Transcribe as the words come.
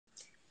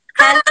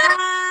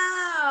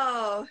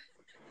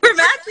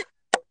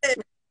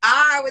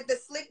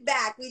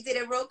We did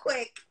it real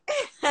quick.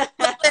 How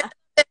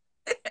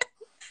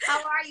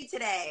are you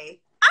today?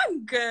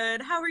 I'm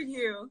good. How are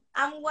you?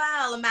 I'm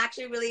well. I'm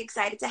actually really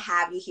excited to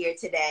have you here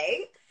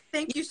today.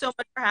 Thank you so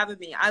much for having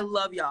me. I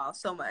love y'all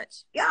so much.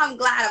 Yeah, I'm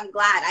glad.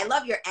 I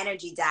love your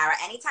energy, Dara.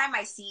 Anytime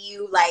I see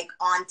you like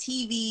on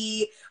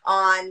TV,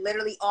 on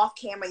literally off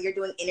camera, you're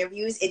doing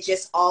interviews, it's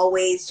just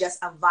always just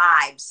a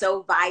vibe.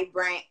 So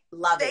vibrant.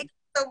 Love it. Thank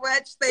you so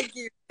much. Thank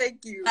you.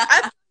 Thank you.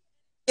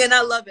 And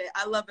I love it.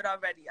 I love it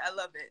already. I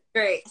love it.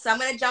 Great. So I'm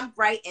going to jump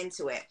right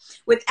into it.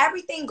 With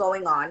everything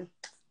going on,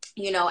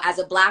 you know, as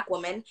a Black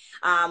woman,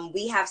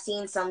 we have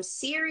seen some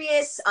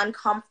serious,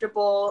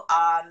 uncomfortable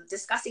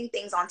discussing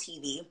things on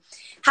TV.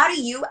 How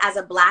do you, as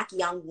a Black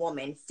young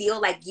woman, feel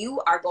like you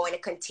are going to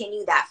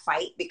continue that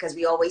fight? Because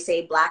we always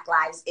say Black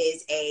lives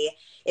is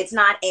it's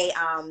not a,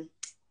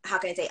 how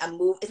can I say,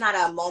 it's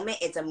not a moment,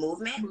 it's a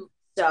movement.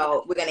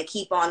 So we're going to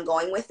keep on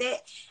going with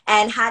it.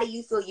 And how do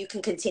you feel you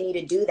can continue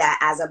to do that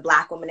as a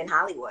Black woman in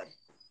Hollywood?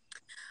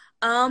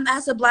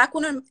 As a Black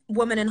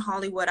woman in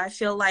Hollywood, I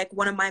feel like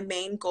one of my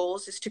main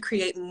goals is to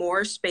create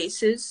more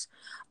spaces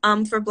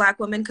for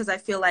Black women, because I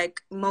feel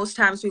like most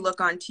times we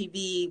look on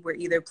TV, we're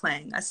either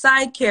playing a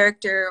side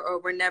character or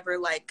we're never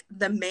like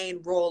the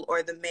main role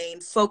or the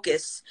main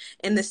focus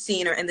in the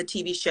scene or in the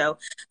TV show.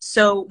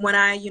 So when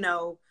I,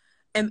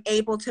 am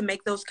able to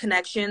make those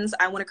connections,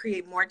 I want to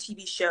create more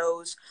TV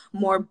shows,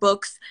 more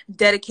books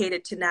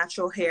dedicated to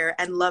natural hair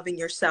and loving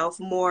yourself,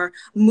 more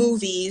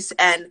movies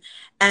and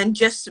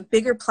just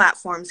bigger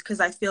platforms, because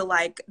I feel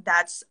like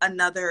that's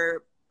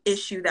another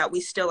issue that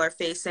we still are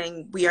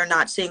facing. We are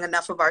not seeing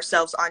enough of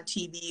ourselves on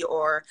TV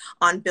or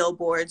on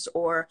billboards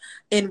or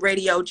in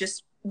radio.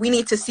 Just we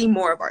need to see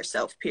more of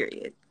ourselves,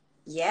 period.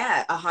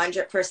 Yeah,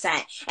 100%.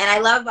 And I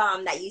love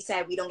that you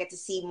said we don't get to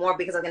see more,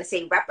 because I'm going to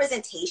say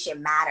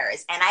representation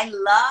matters. And I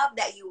love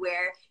that you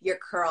wear your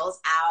curls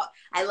out.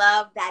 I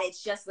love that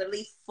it's just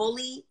literally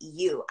fully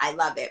you. I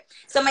love it.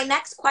 So my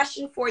next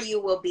question for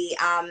you will be,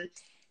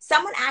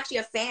 someone, actually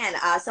a fan,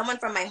 someone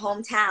from my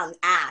hometown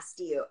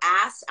asked,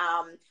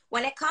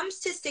 when it comes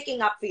to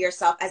sticking up for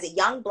yourself as a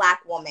young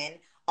Black woman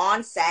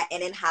on set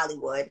and in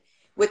Hollywood,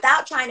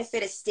 without trying to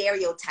fit a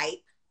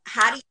stereotype,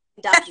 how do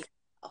you conduct yourself?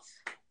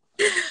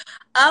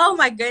 Oh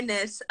my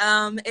goodness.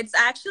 It's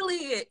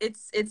actually,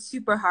 it's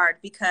super hard,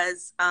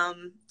 because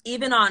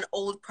even on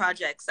old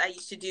projects I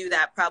used to do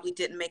that probably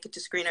didn't make it to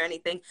screen or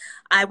anything,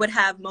 I would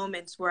have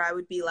moments where I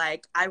would be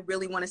like, I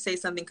really want to say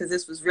something because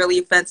this was really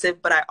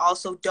offensive, but I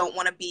also don't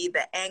want to be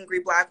the angry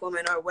Black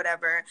woman or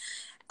whatever.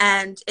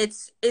 And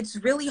it's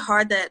really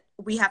hard that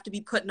we have to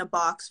be put in a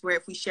box where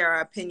if we share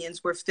our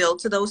opinions, we're filled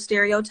to those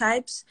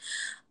stereotypes.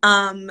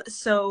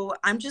 So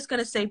I'm just going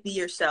to say be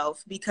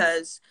yourself,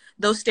 because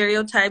those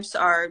stereotypes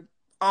are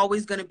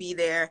always going to be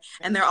there,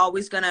 and they're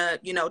always going to,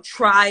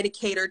 try to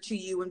cater to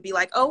you and be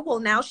like, oh, well,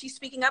 now she's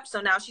speaking up,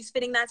 so now she's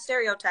fitting that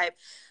stereotype.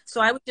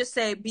 So I would just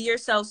say be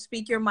yourself,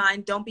 speak your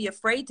mind, don't be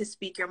afraid to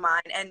speak your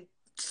mind, and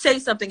say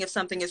something if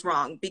something is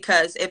wrong,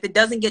 because if it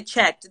doesn't get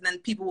checked, then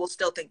people will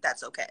still think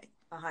that's okay.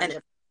 100%.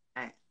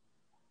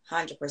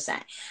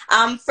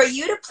 100%. For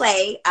you to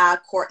play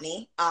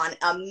Courtney on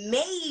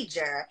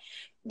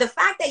the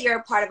fact that you're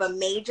a part of a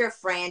major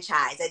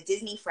franchise, a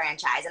Disney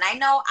franchise, and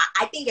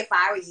I think if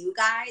I were you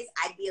guys,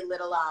 I'd be a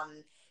little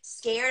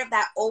scared of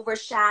that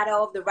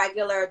overshadow of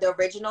the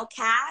original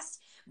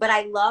cast. But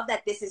I love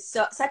that this is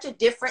such a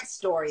different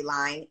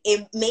storyline.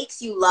 It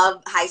makes you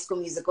love High School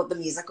Musical,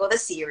 the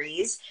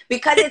series,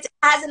 because it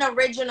has an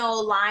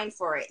original line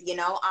for it,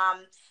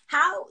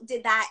 How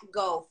did that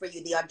go for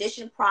you, the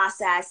audition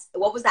process?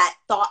 What was that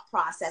thought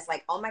process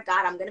like? Oh my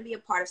God, I'm going to be a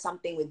part of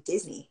something with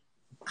Disney.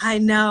 I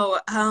know.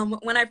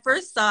 When I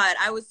first saw it,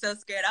 I was so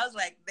scared. I was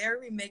like, they're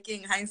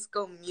remaking High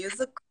School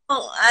Musical?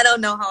 I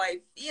don't know how I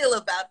feel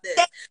about this.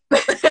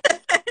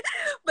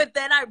 But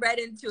then I read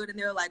into it, and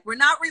they were like, we're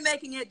not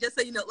remaking it, just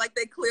so you know. Like,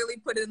 they clearly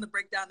put it in the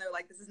breakdown. They're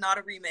like, this is not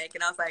a remake.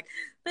 And I was like,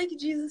 thank you,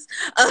 Jesus.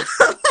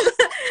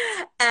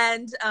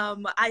 And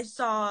I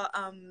saw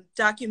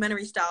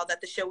documentary style that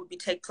the show would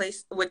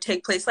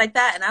take place like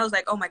that. And I was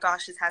like, oh my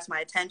gosh, this has my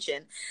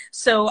attention.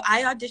 So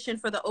I auditioned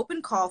for the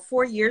open call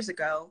 4 years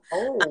ago.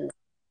 Oh.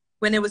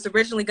 When it was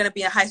originally going to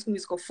be a High School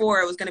Musical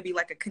 4, it was going to be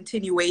like a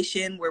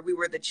continuation where we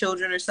were the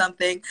children or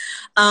something.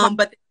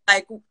 But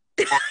like,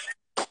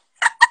 I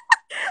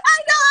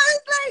know, I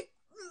was like,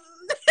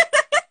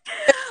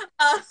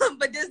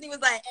 but Disney was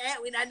like,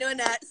 we're not doing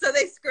that. So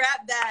they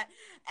scrapped that,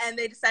 and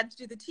they decided to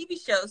do the TV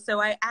show.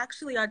 So I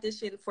actually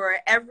auditioned for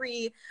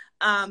every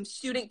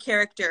student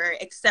character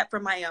except for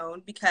my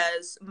own,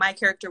 because my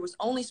character was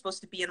only supposed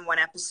to be in one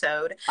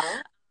episode.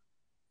 Oh.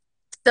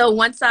 So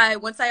once I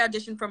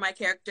auditioned for my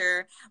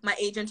character, my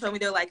agent told me,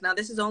 they're like, no,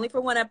 this is only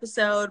for one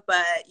episode,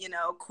 but,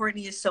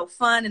 Courtney is so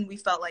fun, and we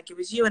felt like it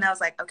was you. And I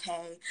was like,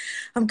 okay,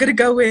 I'm going to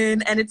go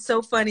in. And it's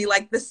so funny.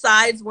 Like, the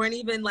sides weren't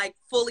even, like,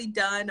 fully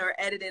done or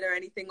edited or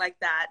anything like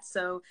that.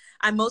 So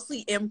I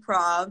mostly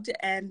improv'd,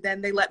 and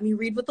then they let me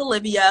read with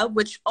Olivia,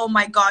 which, oh,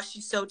 my gosh,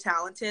 she's so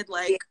talented.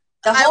 Like,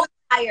 the whole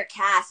entire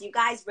cast, you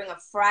guys bring a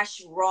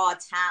fresh, raw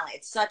talent.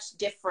 It's such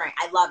different.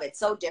 I love it.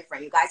 So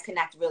different. You guys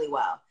connect really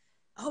well.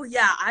 Oh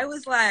yeah, I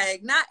was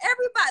like, not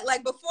everybody.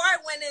 Like before I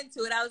went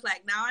into it, I was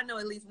like, now I know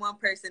at least one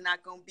person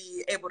not gonna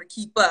be able to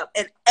keep up,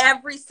 and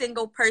every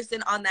single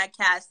person on that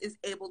cast is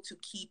able to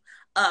keep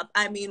up.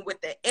 I mean, with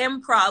the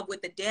improv,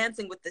 with the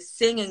dancing, with the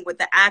singing, with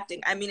the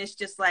acting. I mean, it's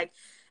just like,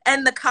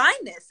 and the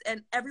kindness,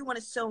 and everyone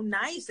is so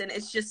nice, and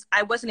it's just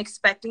I wasn't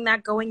expecting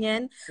that going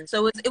in,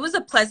 so it was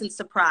a pleasant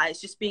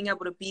surprise just being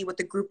able to be with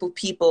a group of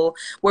people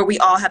where we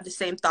all have the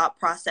same thought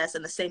process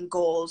and the same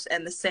goals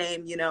and the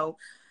same,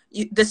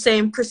 the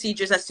same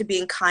procedures as to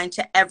being kind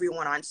to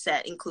everyone on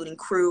set, including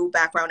crew,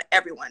 background,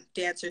 everyone,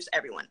 dancers,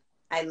 everyone.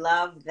 I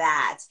love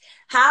that.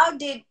 How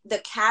did the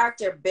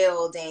character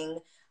building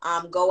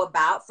go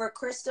about for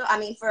Crystal? I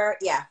mean, for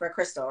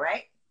Crystal,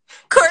 right?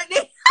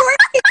 Courtney.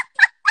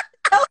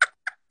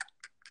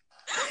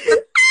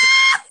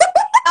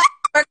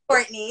 For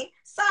Courtney.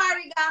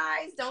 Sorry,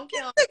 guys. Don't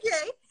kill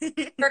me.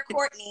 Okay. For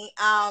Courtney,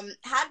 how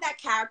did that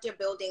character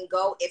building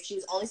go if she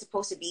was only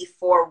supposed to be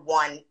for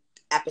one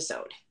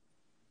episode?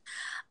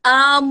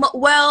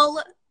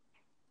 Well,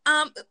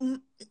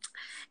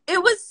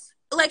 it was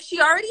like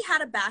she already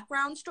had a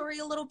background story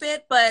a little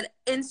bit, but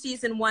in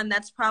season 1,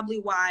 that's probably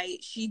why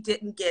she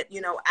didn't get,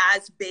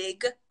 as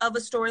big of a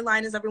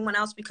storyline as everyone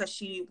else, because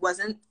she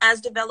wasn't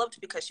as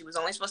developed, because she was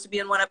only supposed to be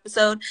in one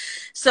episode.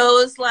 So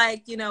it was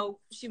like,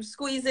 she was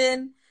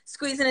squeezing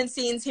in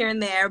scenes here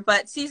and there.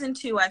 But season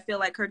 2, I feel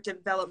like her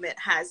development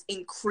has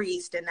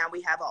increased, and now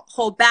we have a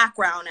whole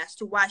background as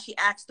to why she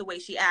acts the way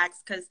she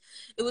acts, because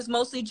it was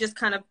mostly just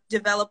kind of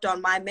developed on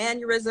my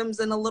mannerisms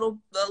and a little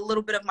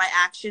bit of my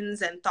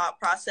actions and thought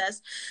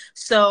process.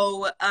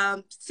 So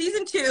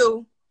season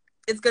 2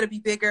 is going to be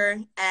bigger,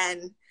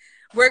 and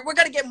we're going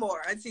to get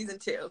more on season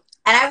 2.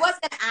 And I was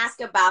going to ask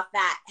about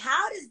that.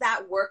 How does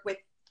that work with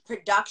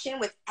production,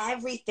 with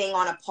everything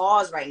on a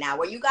pause right now?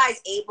 Were you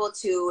guys able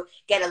to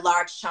get a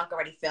large chunk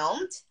already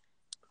filmed?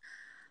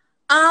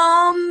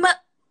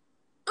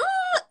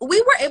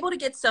 We were able to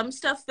get some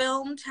stuff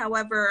filmed.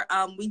 However,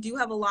 we do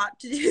have a lot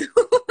to do.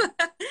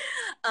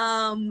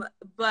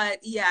 But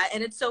yeah,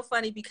 and it's so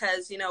funny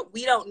because,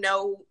 we don't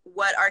know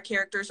what our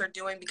characters are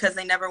doing, because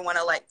they never want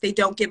to, they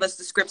don't give us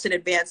the scripts in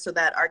advance so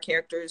that our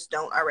characters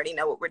don't already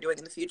know what we're doing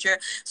in the future.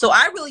 So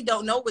I really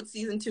don't know what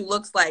season 2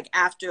 looks like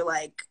after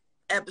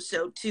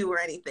episode 2 or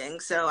anything.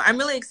 So I'm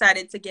really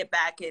excited to get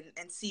back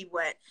and see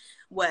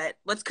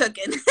what's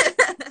cooking.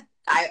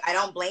 I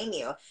don't blame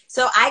you.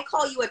 So I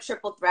call you a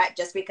triple threat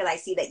just because I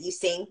see that you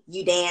sing,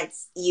 you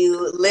dance,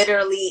 you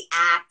literally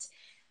act.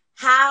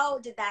 How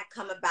did that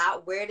come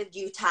about? Where did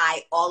you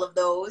tie all of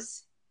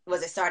those?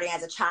 Was it starting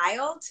as a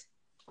child?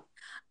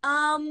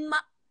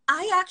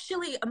 I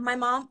actually, my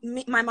mom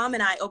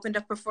and I opened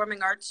a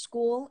performing arts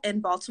school in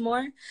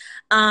Baltimore.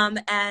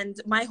 And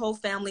my whole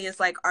family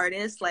is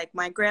artists.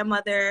 My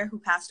grandmother, who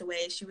passed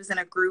away, she was in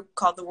a group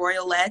called the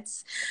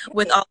Royalettes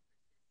with all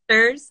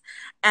sisters.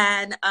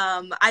 And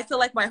I feel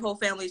like my whole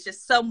family is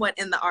just somewhat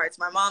in the arts.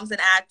 My mom's an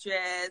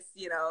actress,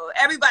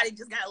 everybody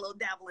just got a little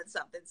dabble in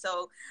something.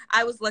 So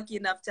I was lucky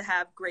enough to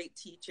have great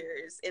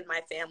teachers in my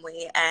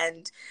family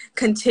and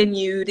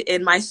continued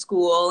in my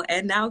school.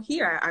 And now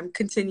here I'm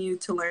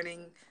continued to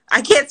learning.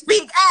 I can't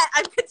speak.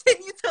 I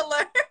continue to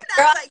learn.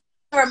 Girl,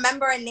 I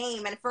remember a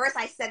name, and first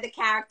I said the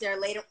character.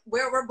 Later,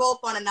 we're both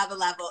on another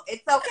level.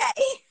 It's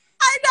okay.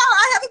 I know.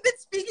 I haven't been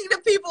speaking to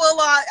people a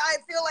lot. I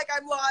feel like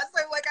I'm lost.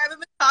 I'm I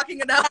haven't been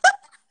talking enough.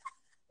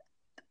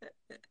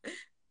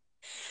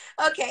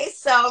 Okay,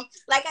 so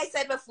like I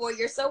said before,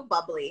 you're so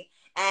bubbly,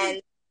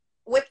 and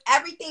with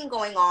everything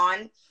going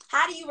on,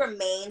 how do you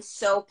remain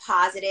so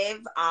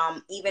positive,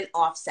 even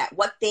offset?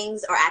 What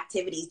things or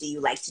activities do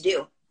you like to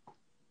do?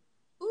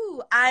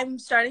 Ooh, I'm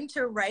starting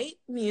to write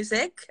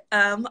music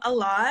a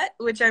lot,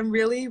 which I'm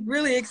really,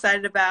 really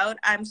excited about.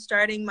 I'm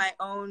starting my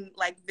own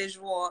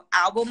visual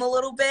album a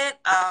little bit.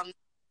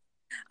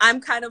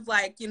 I'm kind of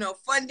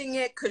funding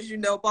it because,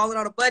 balling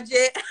on a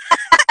budget.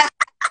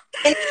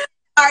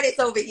 Artists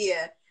over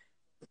here.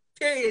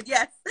 Period.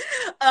 Yes.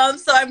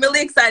 So I'm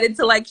really excited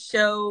to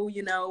show,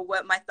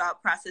 what my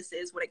thought process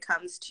is when it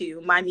comes to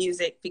my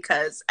music,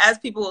 because as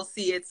people will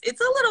see, it's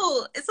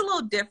a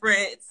little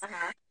different. It's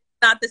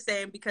not the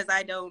same, because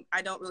I don't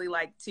really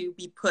like to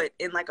be put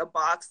in a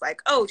box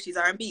oh, she's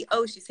R&B,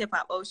 oh, she's hip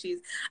hop, oh,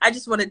 I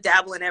just want to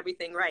dabble in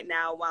everything right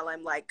now while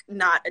I'm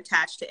not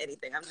attached to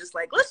anything. I'm just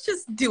let's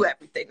just do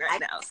everything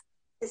right now.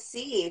 To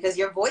see, because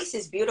your voice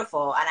is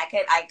beautiful, and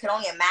I could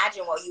only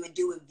imagine what you would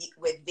do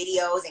with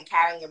videos and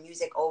carrying your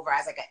music over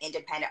as an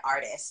independent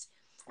artist.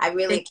 I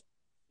really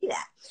see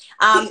that.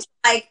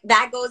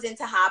 That goes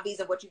into hobbies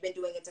of what you've been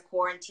doing into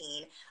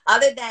quarantine.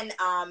 Other than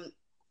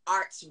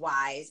arts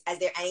wise, is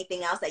there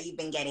anything else that you've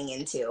been getting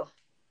into?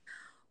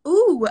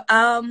 Ooh,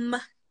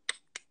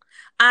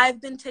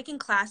 I've been taking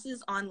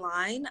classes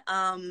online.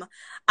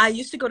 I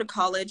used to go to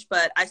college,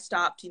 but I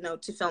stopped,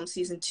 to film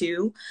season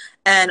 2.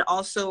 And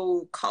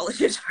also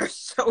colleges are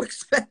so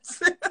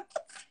expensive.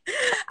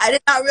 I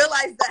did not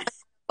realize that.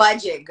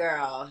 Budget,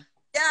 girl.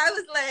 Yeah, I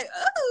was like,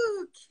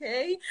 oh,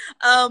 okay.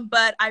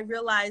 But I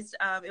realized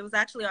it was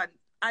actually on,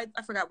 I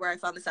forgot where I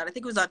found this out. I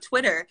think it was on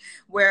Twitter,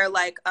 where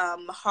like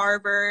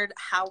Harvard,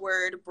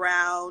 Howard,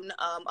 Brown,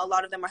 a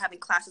lot of them are having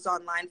classes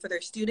online for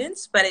their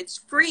students, but it's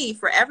free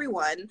for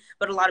everyone.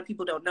 But a lot of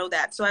people don't know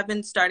that. So I've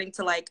been starting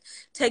to like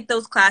take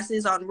those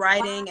classes on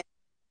writing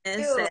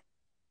and this, and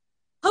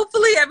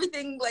hopefully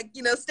everything like,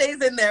 you know,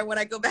 stays in there when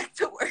I go back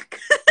to work.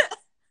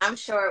 I'm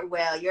sure it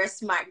will. You're a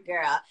smart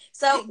girl.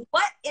 So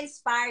what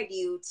inspired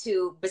you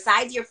to,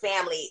 besides your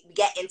family,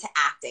 get into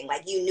acting?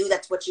 Like you knew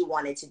that's what you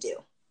wanted to do.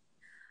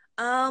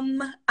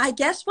 I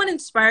guess what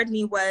inspired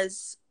me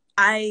was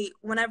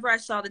whenever I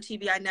saw the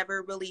TV, I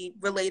never really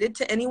related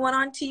to anyone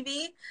on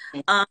TV.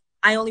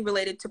 I only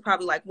related to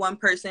probably like one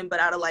person, but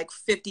out of like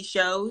 50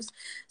 shows.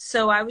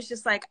 So I was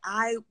just like,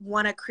 I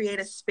want to create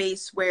a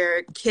space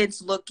where kids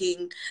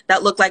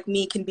that look like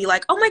me can be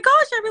like, oh my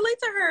gosh, I relate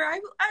to her.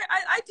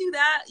 I do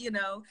that, you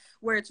know,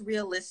 where it's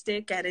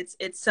realistic and it's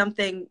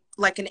something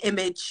like an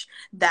image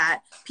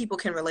that people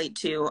can relate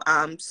to.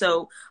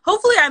 So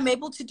hopefully I'm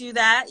able to do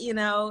that, you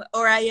know,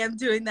 or I am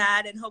doing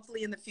that. And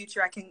hopefully in the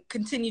future I can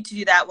continue to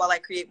do that while I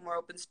create more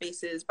open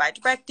spaces by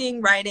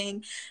directing,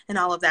 writing, and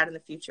all of that in the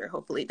future,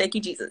 hopefully. Thank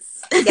you, Jesus.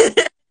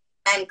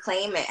 And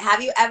claim it.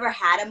 Have you ever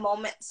had a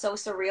moment so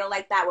surreal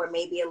like that where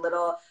maybe a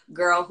little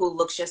girl who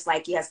looks just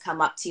like you has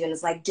come up to you and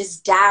is like,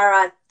 just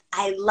Dara,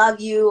 I love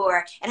you,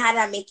 and how did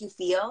that make you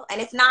feel?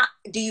 And if not,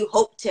 do you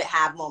hope to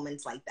have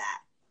moments like that?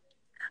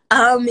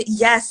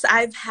 Yes,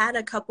 I've had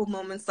a couple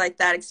moments like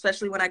that,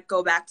 especially when I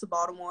go back to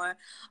Baltimore.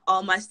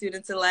 All my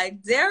students are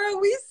like, Dara,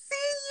 we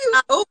see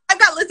you. Oh, I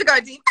got Lisa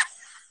Gardine.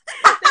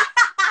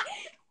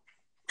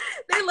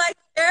 They like,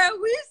 Dara,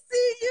 we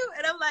see you.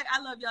 And I'm like,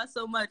 I love y'all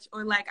so much.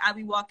 Or like, I'll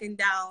be walking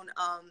down,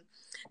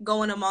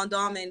 going to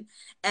Mondawmin,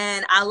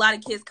 and a lot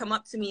of kids come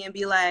up to me and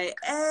be like,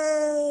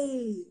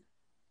 hey,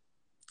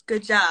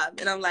 good job.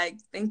 And I'm like,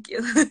 thank you.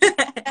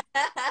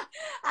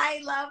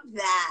 I love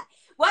that.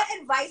 What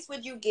advice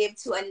would you give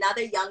to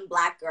another young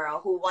Black girl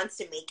who wants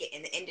to make it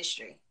in the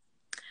industry?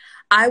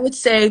 I would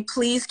say,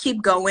 please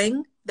keep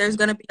going. There's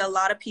going to be a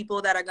lot of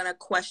people that are going to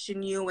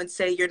question you and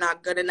say you're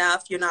not good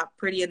enough, you're not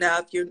pretty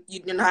enough, you're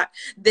not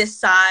this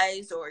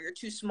size, or you're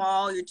too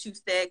small, you're too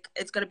thick.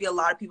 It's going to be a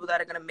lot of people that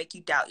are going to make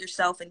you doubt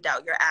yourself and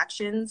doubt your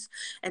actions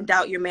and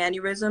doubt your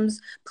mannerisms.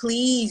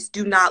 Please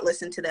do not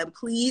listen to them.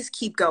 Please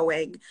keep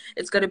going.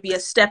 It's going to be a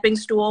stepping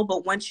stool,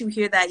 but once you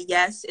hear that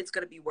yes, it's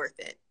going to be worth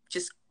it.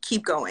 Just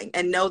keep going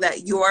and know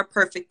that you're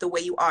perfect the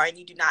way you are, and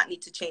you do not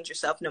need to change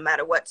yourself no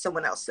matter what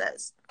someone else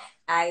says.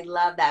 I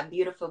love that.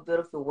 Beautiful,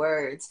 beautiful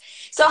words.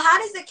 So how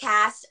does the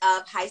cast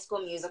of High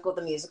School Musical,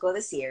 the musical,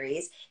 the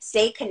series,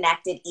 stay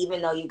connected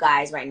even though you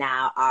guys right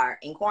now are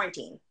in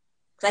quarantine?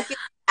 Because I feel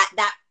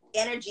that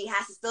energy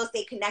has to still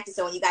stay connected,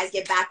 so when you guys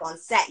get back on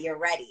set, you're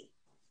ready.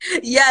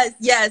 Yes.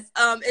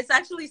 It's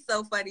actually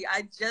so funny.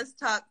 I just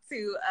talked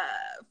to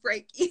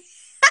Frankie.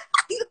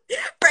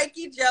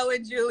 Frankie, Joe,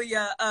 and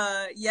Julia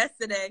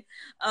yesterday.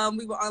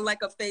 We were on like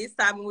a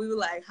FaceTime and we were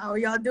like, how are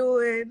y'all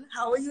doing?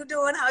 How are you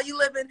doing? How are you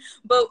living?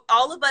 But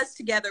all of us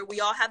together,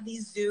 we all have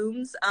these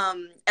Zooms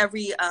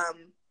every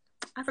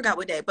I forgot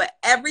what day, but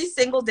every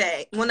single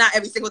day. Well, not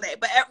every single day,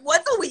 but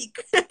once a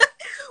week.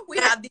 We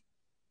have these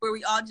where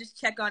we all just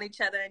check on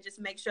each other and just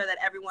make sure that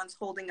everyone's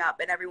holding up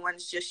and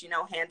everyone's just, you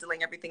know,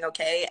 handling everything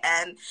okay.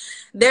 And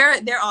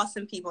they're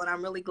awesome people, and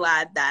I'm really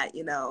glad that,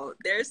 you know,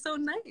 they're so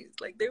nice.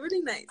 Like, they're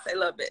really nice. I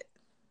love it.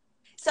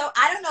 So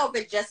I don't know if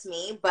it's just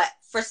me, but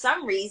for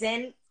some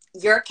reason,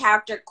 your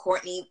character,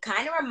 Courtney,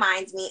 kind of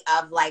reminds me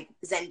of like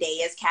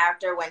Zendaya's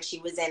character when she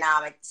was in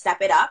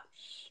Step It Up.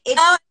 It's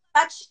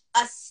such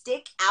a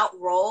stick out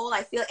role,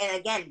 I feel, and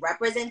again,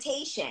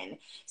 representation.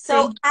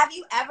 So have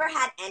you ever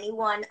had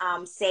anyone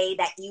say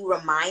that you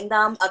remind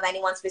them of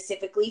anyone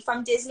specifically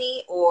from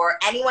Disney, or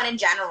anyone in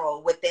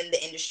general within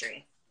the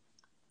industry?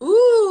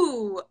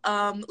 Ooh,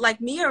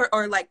 like me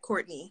or like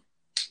Courtney?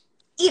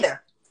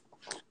 Either.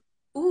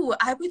 Ooh,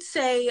 I would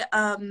say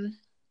a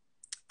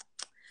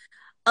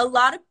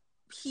lot of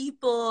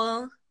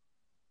people,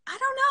 I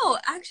don't know,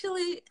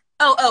 actually.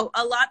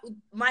 A lot,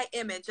 my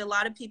image, a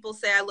lot of people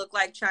say I look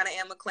like China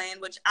Anne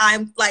McClain, which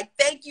I'm like,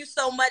 thank you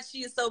so much. She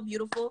is so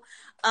beautiful.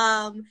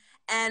 And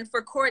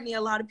for Courtney,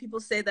 a lot of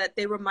people say that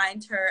they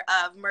remind her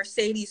of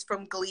Mercedes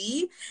from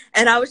Glee.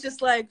 And I was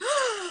just like,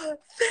 oh,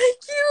 thank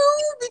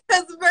you,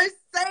 because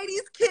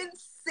Mercedes can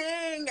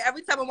sing.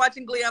 Every time I'm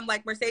watching Glee, I'm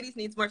like, Mercedes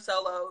needs more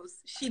solos.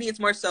 She needs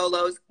more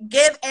solos.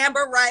 Give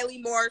Amber Riley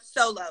more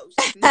solos.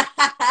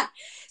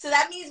 So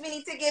that means we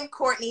need to give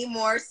Courtney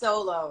more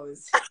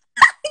solos.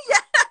 Yeah,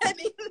 I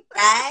mean,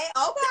 right?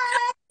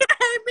 Okay.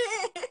 I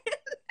mean,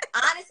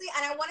 honestly,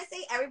 and I want to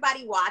say,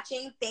 everybody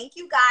watching, thank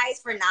you guys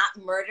for not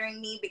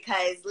murdering me,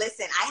 because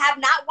listen, I have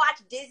not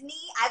watched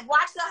Disney. I've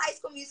watched the High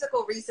School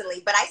Musical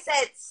recently, but I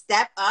said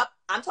Step Up.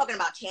 I'm talking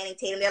about Channing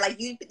Tatum. They're like,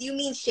 you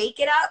mean Shake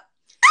It Up?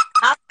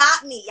 Y'all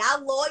got me.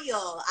 Y'all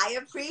loyal. I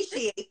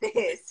appreciate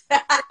this.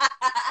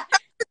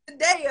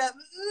 Day up.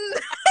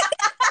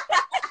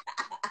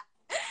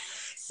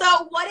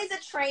 So what is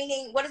a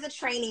training what is the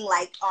training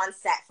like on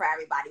set for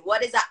everybody?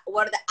 What are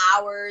the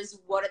hours?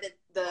 What are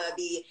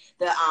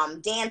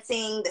the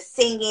dancing, the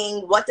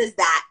singing? What does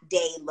that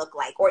day look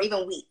like, or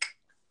even week?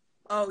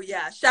 Oh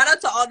yeah, shout out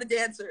to all the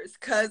dancers,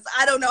 because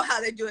I don't know how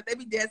they do it. They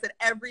be dancing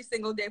every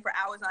single day for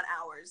hours on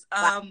hours.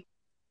 Wow.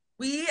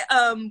 We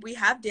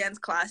have dance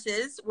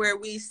classes where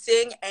we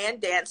sing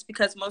and dance,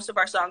 because most of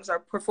our songs are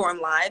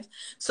performed live.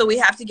 So we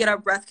have to get our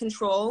breath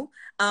control.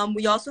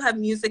 We also have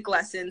music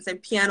lessons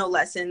and piano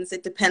lessons.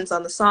 It depends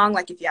on the song.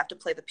 Like if you have to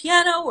play the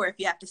piano or if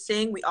you have to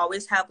sing, we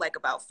always have like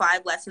about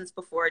 5 lessons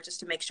before, just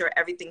to make sure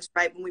everything's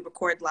right when we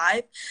record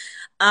live.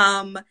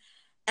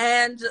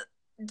 And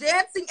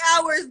dancing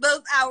hours,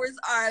 those hours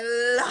are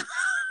long.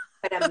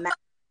 But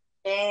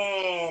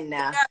imagine.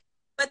 Yeah,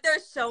 but they're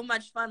so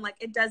much fun. Like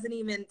it doesn't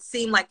even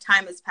seem like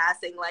time is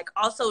passing. Like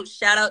also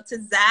shout out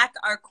to Zach,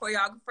 our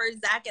choreographer,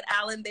 Zach and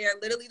Alan. They are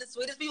literally the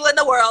sweetest people in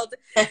the world.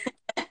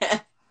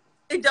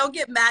 They don't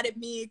get mad at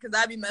me because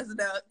I be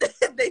messing up.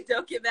 They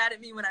don't get mad at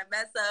me when I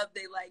mess up.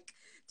 They like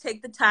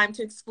take the time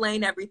to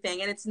explain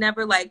everything, and it's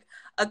never like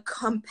a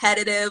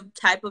competitive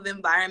type of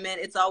environment.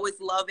 It's always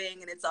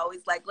loving, and it's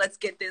always like, let's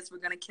get this, we're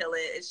gonna kill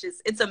it.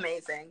 It's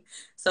amazing.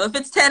 So if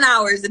it's 10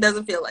 hours, it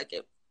doesn't feel like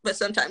it, but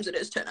sometimes it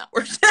is 10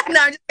 hours. No,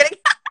 I'm just kidding.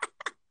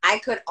 I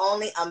could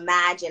only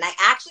imagine. I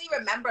actually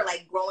remember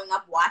like growing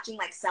up watching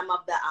like some of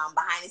the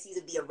behind the scenes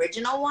of the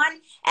original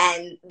one,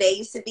 and they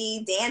used to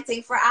be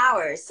dancing for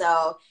hours.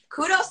 So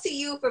kudos to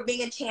you for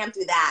being a champ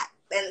through that,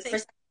 and for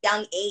such a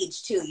young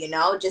age too, you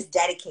know, just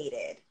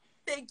dedicated.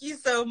 Thank you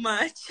so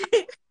much.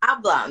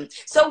 Problem.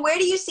 So where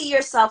do you see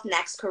yourself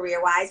next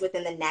career-wise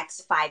within the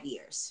next 5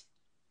 years?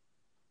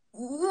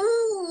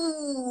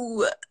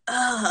 Ooh,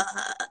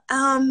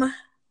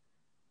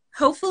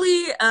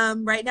 hopefully,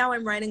 right now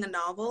I'm writing a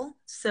novel,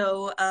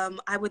 so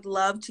I would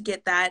love to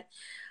get that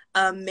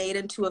made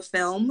into a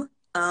film.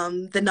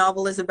 The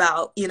novel is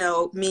about, you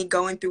know, me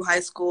going through high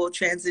school,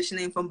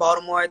 transitioning from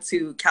Baltimore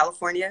to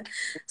California.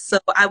 So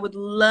I would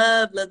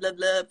love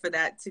for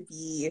that to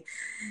be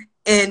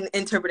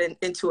interpreted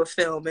into a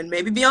film and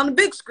maybe be on the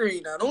big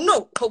screen. I don't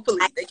know. Hopefully.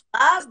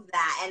 I love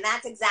that. And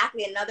that's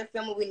exactly another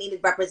film where we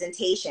needed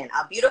representation.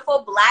 A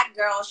beautiful Black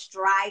girl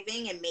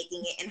striving and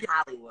making it in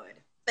Hollywood.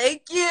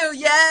 Thank you.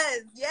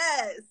 Yes,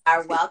 yes.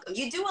 Are welcome.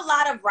 You do a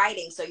lot of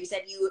writing. So you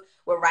said you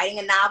were writing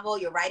a novel,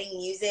 you're writing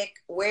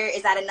music. Where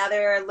is that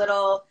another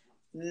little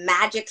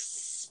magic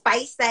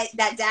spice that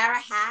Dara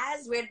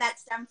has? Where did that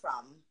stem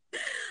from?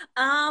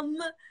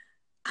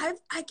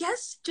 I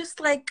guess just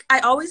like I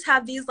always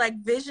have these like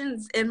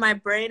visions in my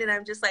brain, and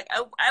I'm just like,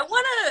 I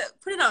want to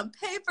put it on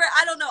paper.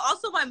 I don't know.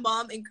 Also, my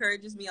mom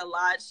encourages me a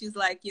lot. She's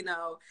like, you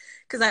know,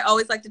 because I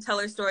always like to tell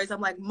her stories.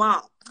 I'm like,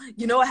 Mom,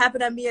 you know what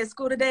happened at me at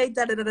school today?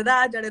 Da da da da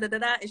da da da da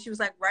da. And she was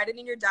like, write it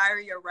in your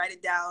diary or write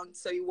it down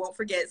so you won't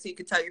forget, so you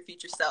can tell your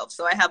future self.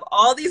 So I have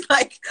all these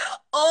like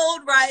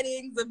old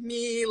writings of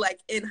me like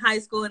in high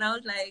school, and I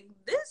was like,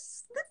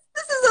 this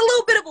is a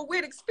little bit of a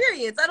weird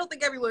experience. I don't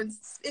think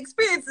everyone's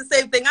experienced the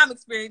same thing I'm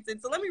experiencing.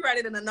 So let me write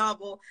it in a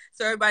novel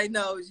so everybody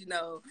knows, you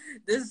know,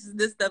 this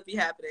stuff be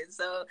happening.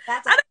 So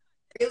that's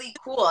really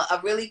cool.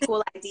 A really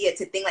cool idea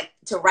to think like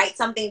to write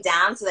something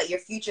down so that your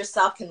future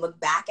self can look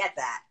back at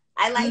that.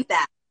 I like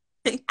that.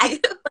 I know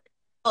what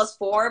it was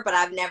for, but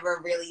I've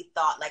never really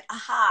thought like,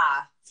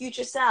 aha,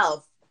 future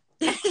self.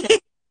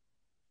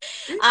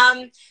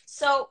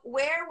 So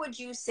where would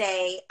you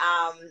say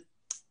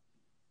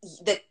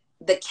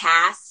the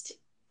cast,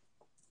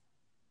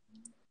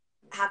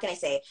 how can I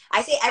say?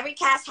 I say every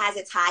cast has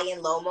its high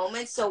and low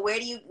moments. So where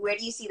do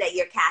you see that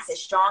your cast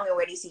is strong, and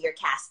where do you see your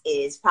cast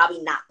is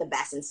probably not the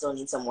best and still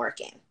needs some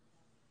work in?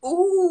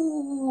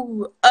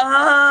 Ooh,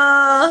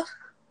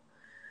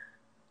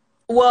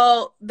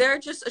 well, they're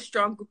just a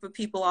strong group of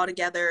people all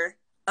together.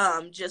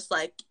 Just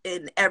like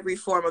in every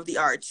form of the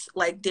arts,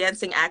 like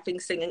dancing,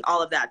 acting, singing,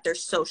 all of that. They're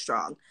so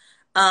strong.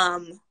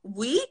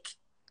 Weak,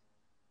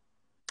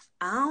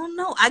 I don't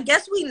know. I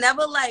guess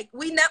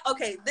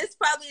okay, this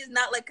probably is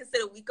not like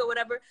considered weak or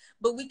whatever,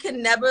 but we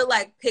can never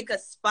like pick a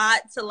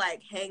spot to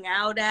like hang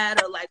out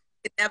at, or like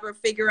we can never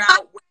figure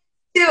out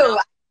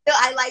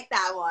I like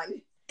that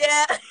one.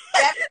 Yeah.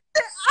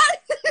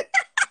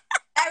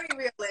 Very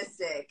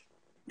realistic.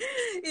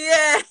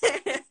 Yeah.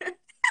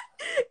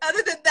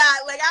 Other than that,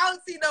 like I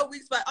don't see no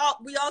weak spot.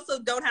 We also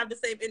don't have the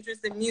same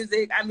interest in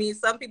music. I mean,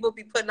 some people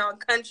be putting on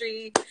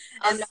country,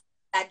 and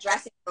that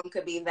dressing room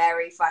could be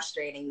very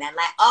frustrating then.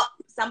 Like, oh,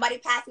 somebody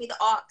pass me the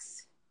aux.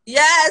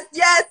 Yes,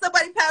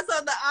 somebody pass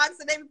on the aux,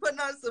 and they be putting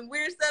on some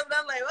weird stuff, and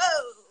I'm like,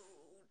 whoa,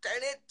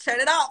 turn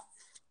it off.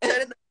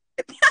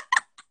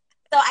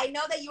 So I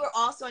know that you were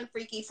also in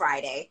Freaky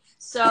Friday.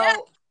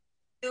 So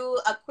do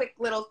a quick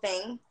little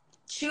thing.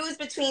 Choose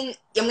between,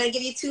 I'm going to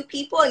give you 2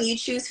 people, and you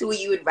choose who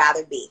you would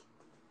rather be.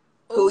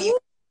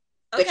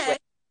 Okay.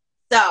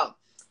 So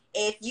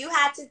if you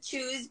had to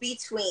choose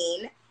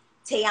between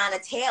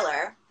Teyana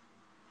Taylor.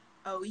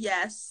 Oh,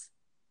 yes.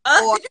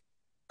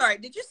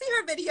 Did you see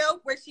her video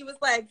where she was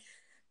like,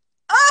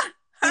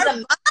 her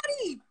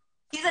body?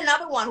 She's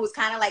another one who's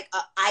kind of like,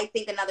 I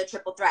think, another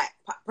triple threat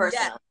person.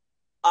 Yeah.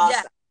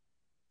 Awesome.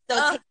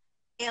 Yeah. So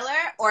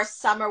Taylor or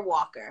Summer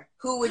Walker?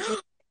 Who would you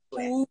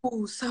with?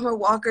 Ooh, Summer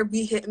Walker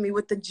be hitting me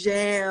with the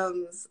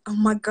jams. Oh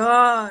my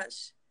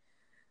gosh.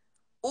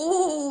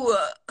 Ooh,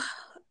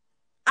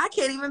 I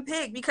can't even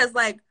pick because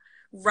like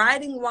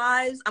writing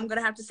wise, I'm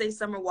gonna have to say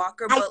Summer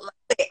Walker, but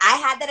like, I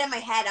had that in my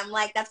head. I'm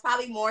like, that's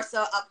probably more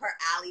so up her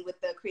alley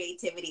with the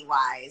creativity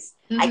wise.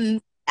 I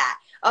get that.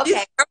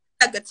 Okay.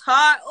 A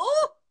guitar.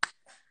 Ooh.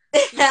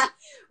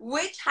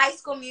 Which High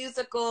School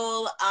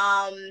Musical,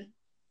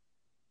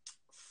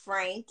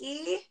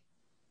 Frankie?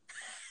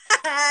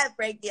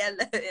 Frankie, I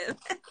love him.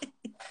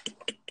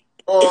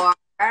 Or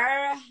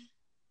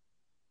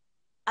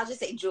I'll just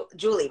say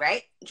Julie,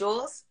 right?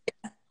 Jules?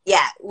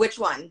 Yeah. Which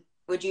one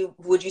would you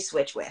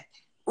switch with?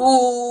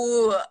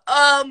 Ooh,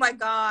 oh my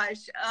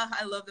gosh.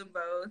 I love them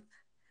both.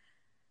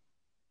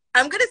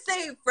 I'm gonna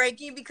say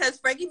Frankie because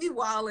Frankie be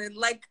wildin'.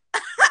 Like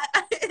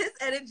his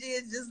energy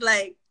is just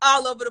like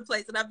all over the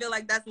place, and I feel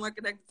like that's more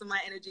connected to my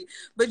energy.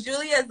 But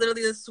Julia is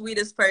literally the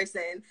sweetest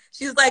person.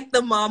 She's like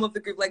the mom of the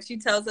group. Like she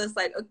tells us,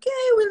 like, okay,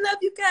 we love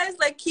you guys.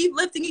 Like keep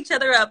lifting each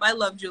other up. I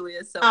love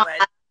Julia so much.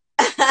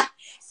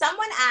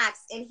 Someone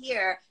asked in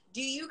here,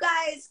 do you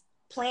guys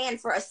plan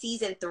for a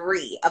season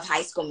 3 of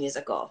High School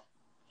Musical?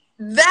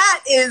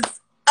 That is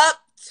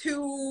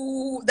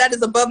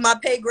above my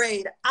pay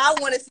grade. I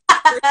want to see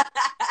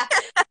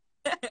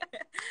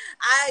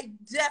I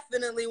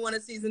definitely want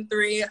a season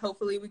 3.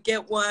 Hopefully we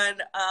get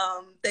one.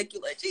 Thank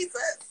you, Lord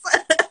Jesus.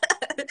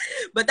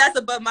 But that's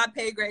above my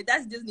pay grade.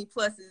 That's Disney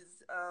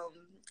Plus's.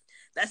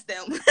 That's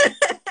them.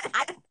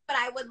 But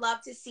I would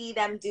love to see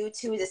them do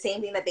too the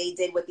same thing that they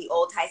did with the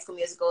old High School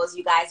Musicals.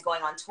 You guys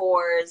going on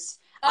tours.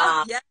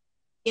 Yeah.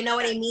 You know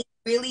what I mean?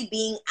 Really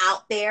being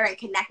out there and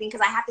connecting.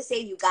 Because I have to say,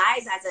 you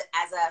guys,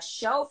 as a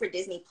show for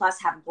Disney Plus,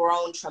 have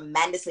grown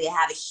tremendously.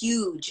 Have a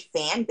huge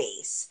fan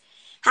base.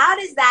 How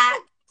does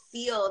that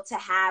feel to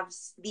have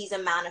these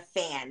amount of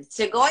fans?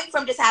 To going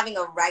from just having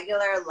a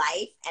regular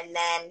life and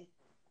then,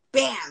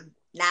 bam,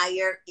 now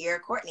you're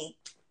Courtney.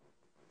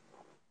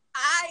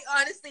 I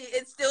honestly,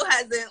 it still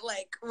hasn't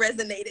like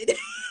resonated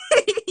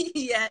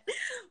yet,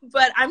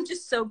 but I'm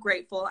just so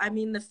grateful. I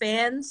mean, the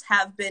fans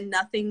have been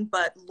nothing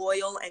but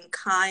loyal and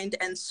kind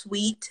and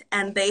sweet,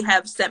 and they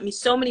have sent me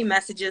so many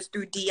messages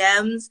through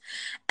DMs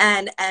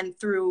and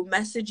through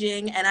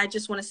messaging, and I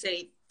just want to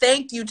say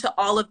thank you to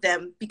all of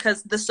them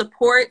because the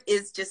support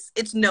is just,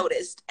 it's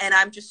noticed. And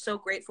I'm just so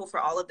grateful for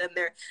all of them.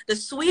 They're the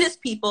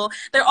sweetest people.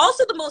 They're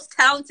also the most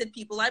talented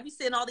people. I be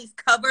seeing all these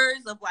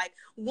covers of like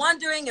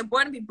Wondering and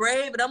Born to Be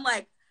Brave. And I'm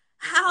like,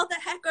 how the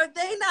heck are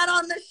they not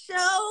on the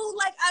show?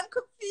 Like, I'm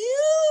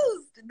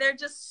confused. They're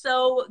just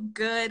so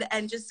good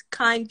and just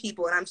kind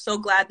people. And I'm so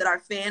glad that our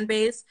fan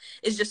base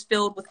is just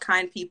filled with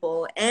kind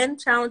people and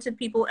talented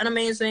people and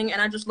amazing.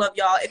 And I just love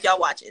y'all if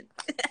y'all watch it.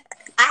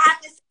 I have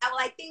to say, well,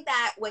 I think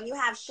that when you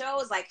have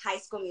shows like High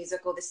School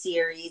Musical, the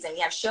series, and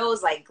you have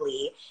shows like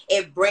Glee,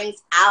 it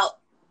brings out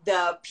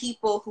the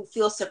people who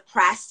feel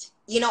suppressed,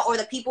 you know, or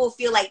the people who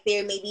feel like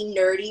they're maybe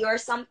nerdy or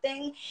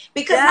something.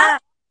 Because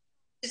not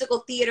musical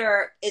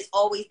theater is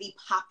always the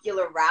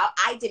popular route.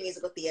 I did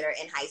musical theater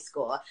in high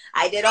school.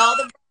 I did all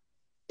the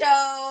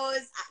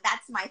shows.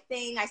 That's my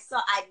thing. I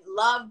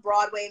love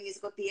Broadway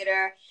musical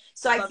theater.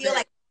 So I feel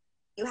like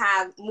you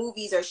have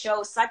movies or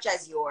shows such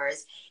as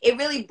yours, it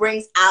really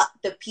brings out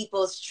the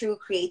people's true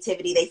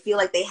creativity. They feel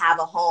like they have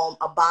a home,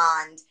 a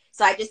bond.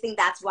 So I just think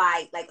that's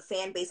why like a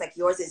fan base like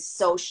yours is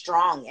so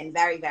strong and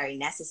very, very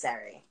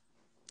necessary.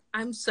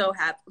 I'm so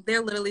happy.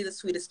 They're literally the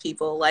sweetest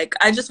people. Like,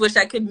 I just wish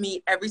I could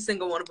meet every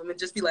single one of them and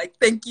just be like,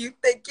 thank you.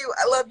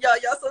 I love y'all.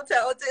 Y'all so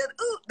talented.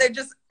 Ooh, they're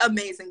just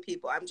amazing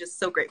people. I'm just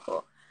so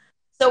grateful.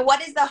 So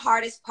what is the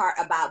hardest part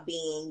about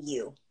being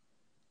you?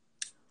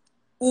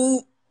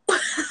 Ooh.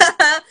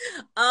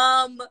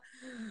 I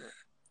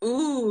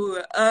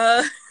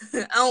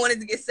don't want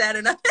it to get sad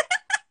enough.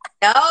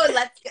 No,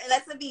 let's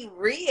be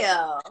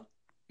real.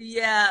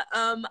 Yeah,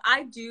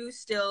 I do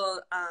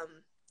still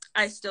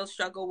I still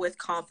struggle with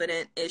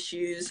confident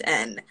issues,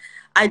 and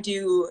I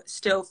do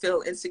still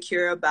feel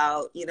insecure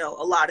about, you know,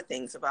 a lot of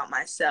things about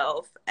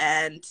myself,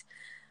 and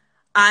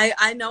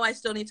I know I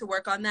still need to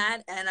work on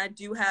that, and I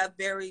do have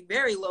very,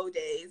 very low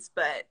days,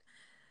 but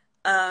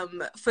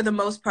for the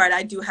most part,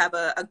 I do have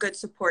a good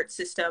support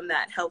system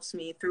that helps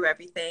me through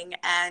everything.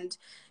 And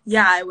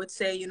yeah, I would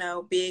say, you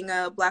know, being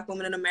a Black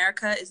woman in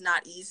America is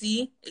not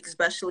easy,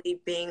 especially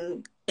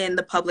being in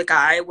the public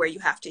eye where you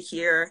have to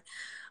hear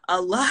a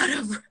lot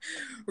of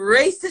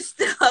racist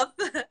stuff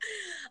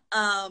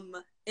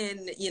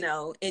in, you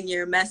know, in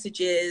your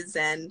messages,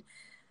 and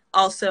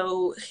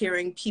also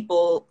hearing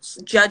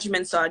people's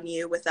judgments on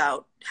you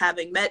without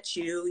having met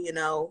you, you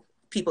know,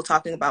 people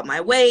talking about my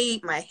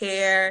weight, my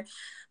hair,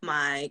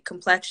 my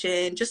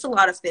complexion, just a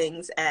lot of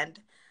things. And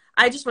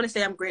I just want to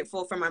say I'm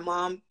grateful for my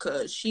mom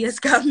because she has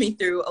got me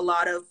through a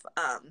lot of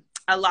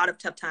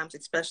tough times,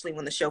 especially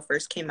when the show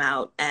first came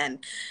out, and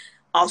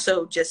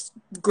also just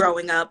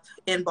growing up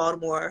in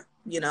Baltimore,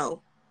 you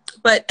know.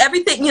 But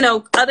everything, you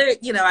know,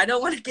 I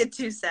don't want to get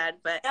too sad,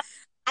 but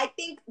I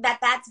think that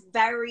that's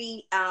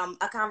very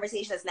a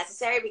conversation that's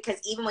necessary, because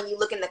even when you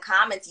look in the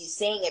comments, you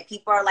saying it,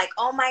 people are like,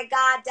 "Oh my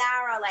God,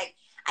 Dara!" Like,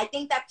 I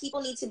think that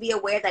people need to be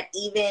aware that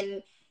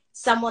even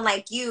someone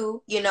like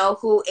you know,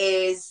 who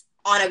is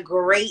on a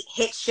great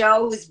hit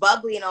show, who's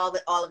bubbly and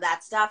all of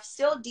that stuff,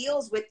 still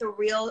deals with the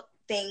real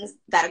things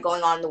that are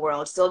going on in the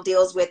world, still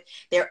deals with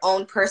their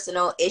own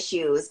personal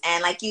issues.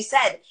 And like you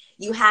said,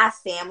 you have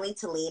family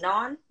to lean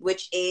on,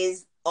 which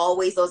is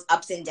always those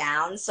ups and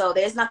downs. So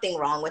there's nothing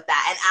wrong with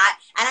that.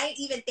 And I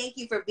even thank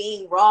you for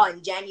being raw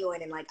and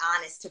genuine and like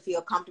honest to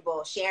feel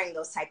comfortable sharing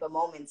those type of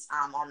moments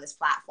on this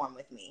platform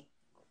with me.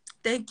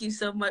 Thank you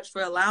so much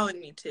for allowing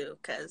me to,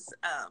 because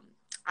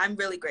I'm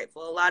really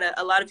grateful.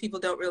 A lot of people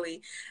don't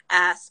really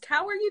ask,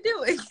 how are you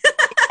doing?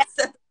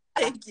 So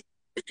thank you.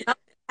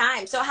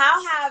 Time. So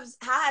how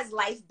has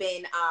life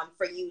been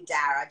for you,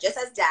 Dara, just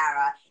as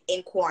Dara,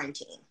 in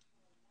quarantine?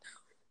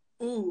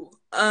 Ooh,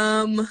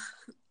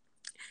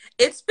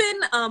 it's been,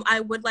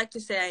 I would like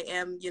to say I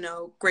am, you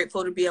know,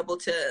 grateful to be able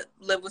to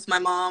live with my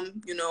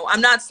mom. You know,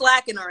 I'm not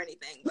slacking or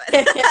anything, but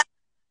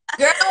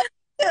Girl,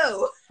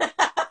 too.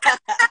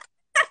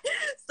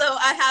 so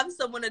I have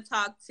someone to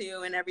talk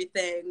to and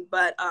everything.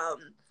 But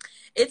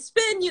it's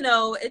been, you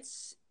know,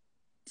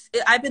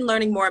 I've been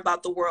learning more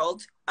about the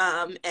world,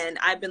 and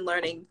I've been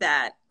learning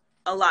that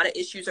a lot of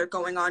issues are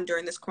going on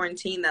during this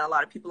quarantine that a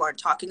lot of people aren't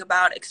talking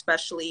about,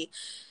 especially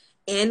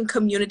in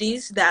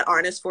communities that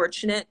aren't as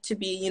fortunate to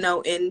be, you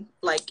know, in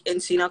like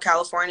Encino,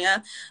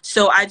 California.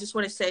 So I just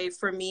want to say,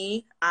 for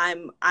me, I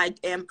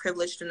am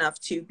privileged enough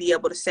to be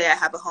able to say I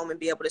have a home and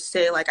be able to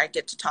say like I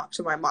get to talk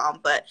to my mom.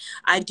 But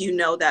I do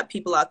know that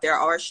people out there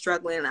are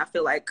struggling, and I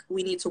feel like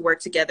we need to work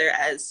together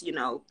as, you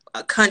know,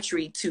 a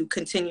country to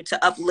continue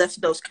to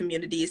uplift those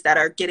communities that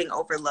are getting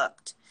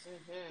overlooked.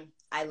 Mm-hmm.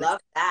 I love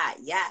that.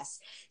 Yes.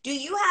 Do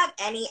you have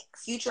any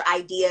future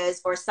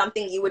ideas or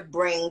something you would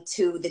bring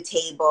to the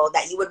table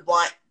that you would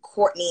want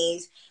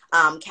Courtney's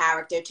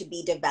character to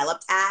be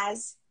developed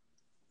as?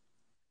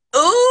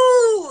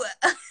 Ooh.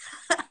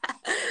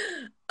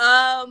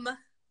 I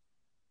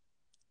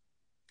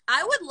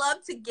would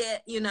love to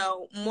get, you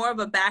know, more of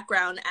a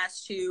background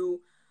as to,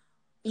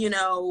 you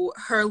know,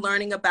 her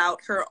learning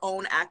about her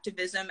own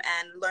activism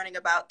and learning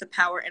about the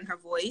power in her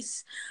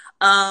voice.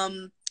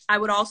 I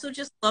would also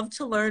just love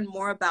to learn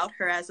more about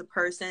her as a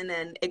person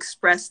and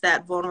express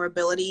that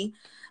vulnerability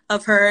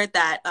of her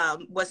that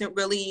wasn't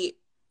really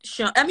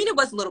shown. I mean, it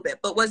was a little bit,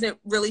 but wasn't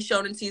really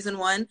shown in season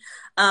one.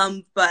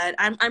 But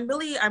I'm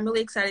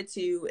really excited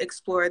to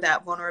explore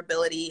that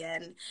vulnerability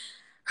and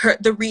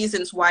the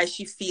reasons why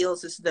she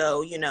feels as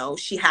though, you know,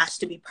 she has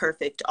to be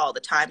perfect all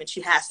the time, and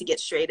she has to get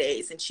straight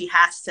A's, and she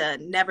has to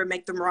never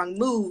make the wrong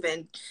move,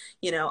 and,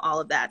 you know, all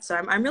of that. So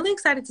I'm really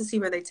excited to see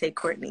where they take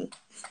Courtney.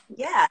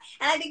 Yeah.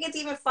 And I think it's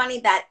even funny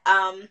that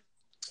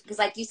because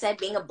like you said,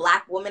 being a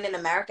Black woman in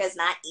America is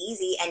not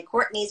easy, and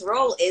Courtney's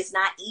role is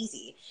not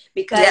easy,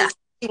 because Yeah.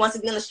 she wants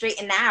to be on the straight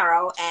and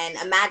narrow. And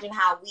imagine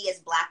how we as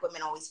Black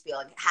women always feel,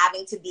 like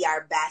having to be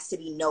our best to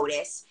be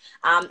noticed.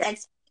 And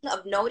speaking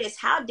of notice,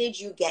 how did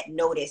you get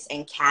noticed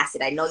and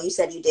casted? I know you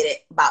said you did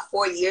it about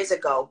 4 years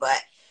ago,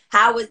 but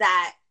how was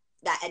that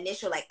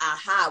initial like,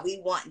 aha, we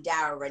want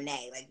Dara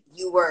Rene? Like,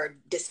 you were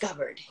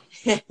discovered.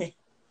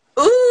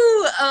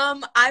 Ooh,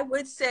 I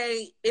would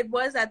say it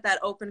was at that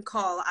open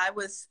call. I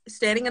was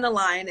standing in a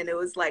line, and it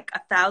was like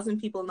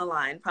 1,000 people in the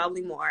line,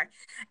 probably more.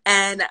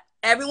 And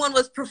everyone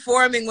was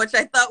performing, which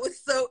I thought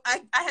was I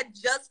had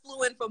just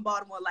flew in from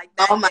Baltimore like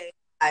Oh that my day.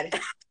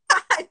 God.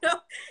 I know.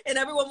 And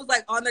everyone was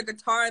like on their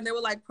guitar, and they were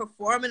like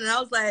performing. And I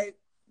was like,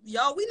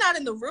 yo, we not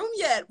in the room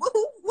yet. What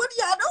are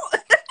y'all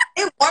doing?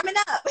 It's warming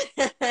up.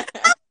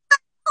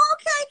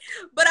 Okay,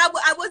 but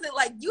I wasn't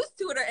like used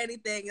to it or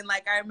anything. And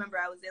like I remember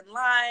I was in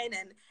line,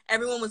 and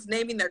everyone was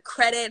naming their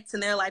credits,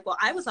 and they're like, well,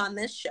 I was on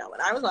this show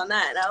and I was on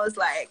that, and I was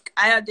like,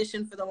 I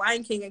auditioned for The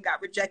Lion King and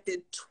got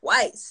rejected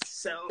twice.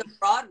 So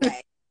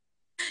Broadway.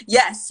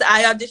 yes,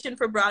 I auditioned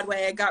for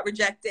Broadway and got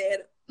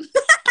rejected. Look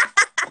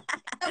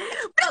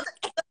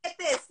at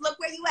this, look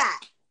where you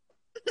at.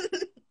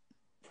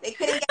 They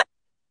couldn't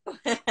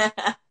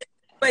get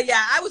But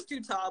yeah, I was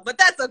too tall, but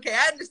that's okay.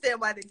 I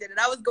understand why they did it.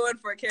 I was going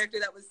for a character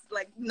that was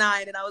like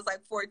 9, and I was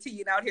like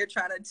 14 out here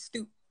trying to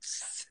stoop,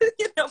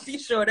 you know, be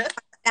shorter.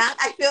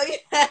 I feel you.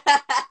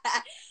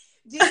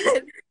 Do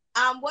you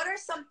what are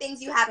some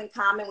things you have in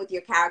common with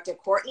your character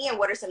Courtney, and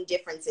what are some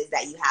differences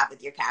that you have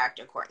with your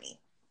character Courtney?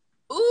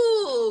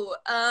 Ooh,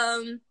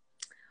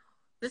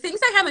 the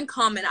things I have in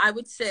common, I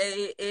would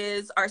say,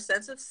 is our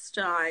sense of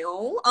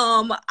style.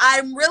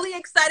 I'm really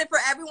excited for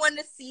everyone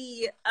to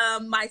see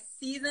my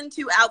season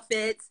 2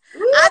 outfits.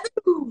 I've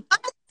been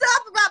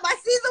stuff about my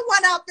season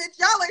 1 outfits.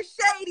 Y'all are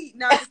shady.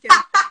 No, I'm just kidding.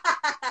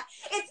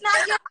 It's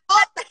not your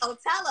fault though.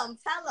 Tell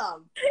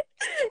them.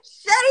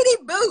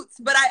 Shady boots,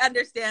 but I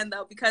understand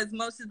though, because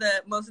most of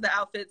the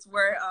outfits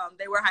were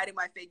they were hiding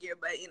my figure,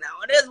 but you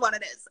know, it is what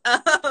it is.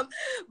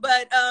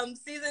 But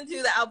season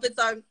 2, the outfits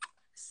are,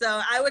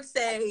 so I would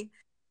say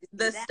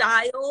the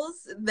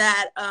styles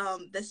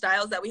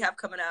that we have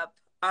coming up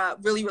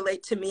really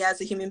relate to me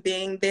as a human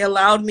being. They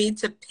allowed me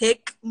to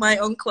pick my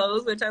own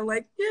clothes, which I'm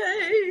like,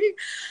 yay.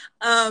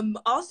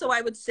 Also,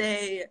 I would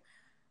say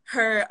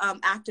her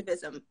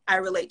activism. I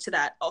relate to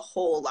that a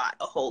whole lot.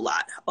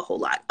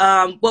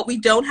 What we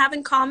don't have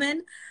in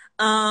common,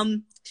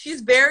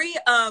 she's very,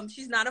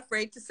 she's not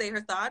afraid to say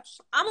her thoughts.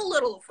 I'm a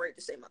little afraid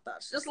to say my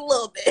thoughts, just a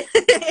little bit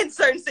in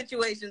certain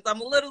situations.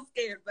 I'm a little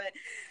scared, but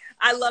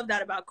I love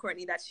that about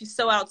Courtney, that she's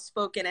so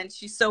outspoken and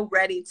she's so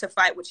ready to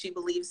fight what she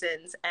believes in.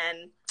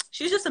 And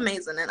she's just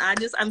amazing. And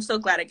I'm so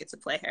glad I get to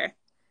play her.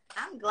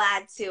 I'm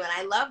glad too. And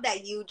I love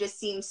that you just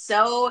seem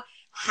so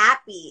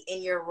happy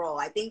in your role.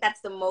 I think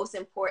that's the most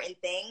important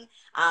thing.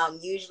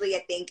 Usually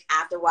I think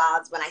after a while,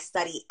 when I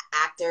study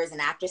actors and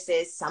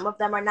actresses, some of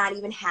them are not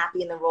even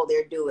happy in the role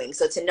they're doing.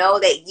 So to know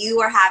that you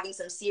are having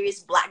some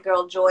serious Black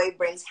girl joy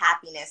brings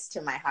happiness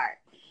to my heart.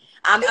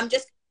 I'm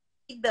just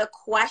the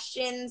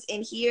questions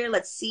in here.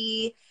 Let's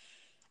see.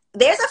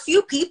 There's a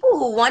few people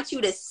who want you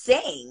to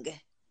sing.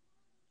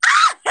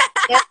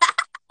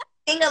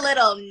 Sing a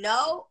little.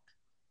 No,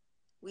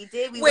 we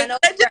did. We went over.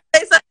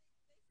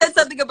 Say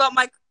something about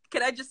my.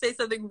 Can I just say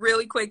something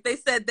really quick? They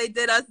said they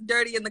did us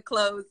dirty in the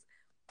clothes.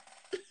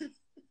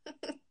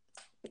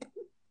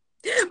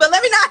 But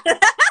let me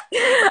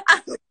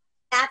not.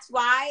 That's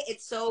why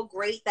it's so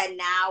great that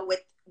now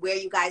with where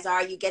you guys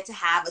are, you get to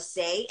have a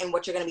say in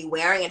what you're going to be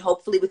wearing, and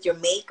hopefully with your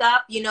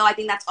makeup. You know, I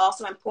think that's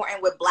also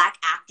important with Black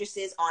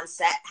actresses on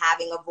set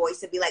having a voice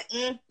to be like,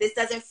 this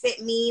doesn't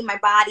fit me, my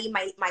body,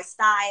 my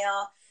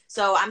style.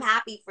 So I'm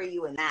happy for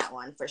you in that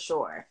one for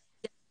sure.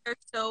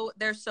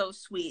 They're so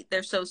sweet.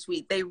 They're so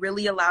sweet. They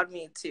really allowed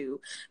me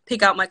to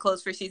pick out my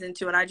clothes for season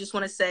 2. And I just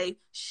want to say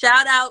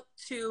shout out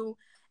to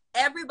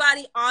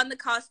everybody on the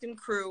costume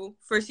crew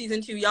for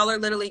season 2. Y'all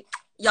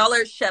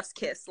are chef's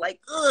kiss. Like,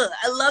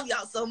 I love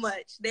y'all so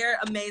much. They're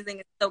amazing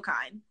and so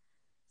kind.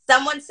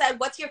 Someone said,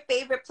 what's your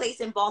favorite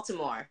place in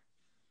Baltimore?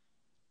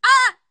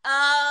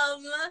 I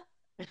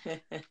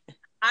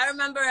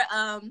remember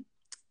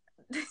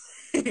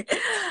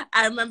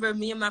I remember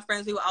me and my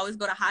friends, we would always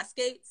go to Hot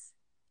Skates.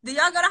 Do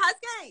y'all go to Hot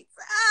Skates?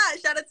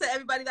 Shout out to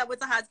everybody that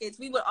went to Hot Skates.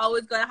 We would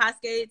always go to Hot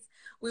Skates.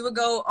 We would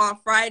go on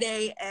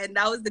Friday, and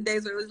that was the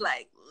days where it was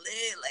like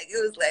lit. Like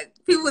it was like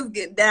people was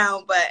getting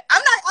down. But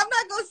I'm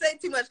not gonna say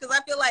too much because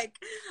I feel like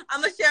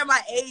I'm gonna share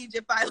my age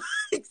if I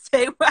like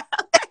say well.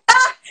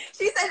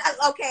 She said,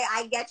 "Okay,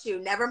 I get you.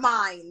 Never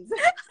mind."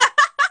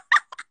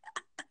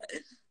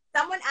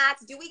 Someone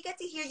asked, "Do we get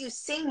to hear you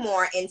sing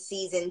more in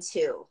season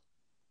 2?"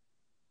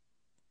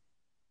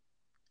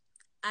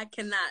 I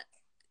cannot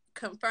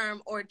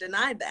confirm or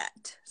deny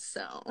that.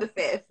 So the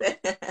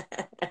 5th.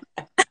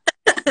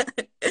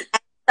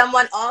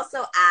 Someone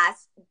also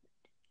asked,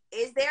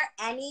 is there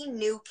any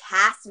new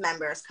cast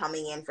members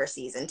coming in for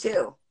season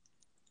 2?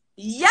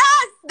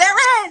 Yes, there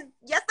is.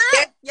 Yes,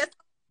 there is. Yes,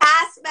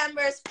 cast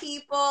members,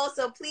 people.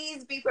 So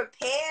please be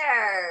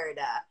prepared.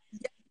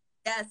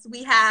 Yes,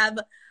 we have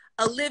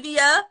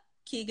Olivia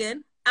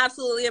Keegan,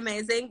 absolutely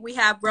amazing. We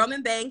have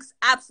Roman Banks,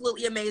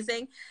 absolutely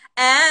amazing,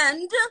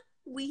 and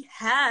we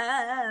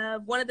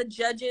have one of the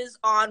judges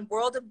on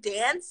World of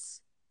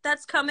Dance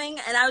that's coming,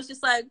 and I was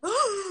just like,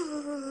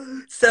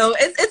 so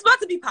it's about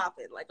to be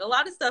popping. Like a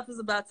lot of stuff is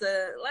about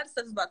to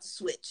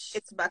switch.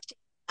 It's about to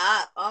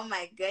up. Oh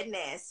my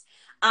goodness.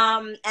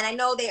 And I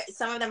know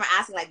some of them are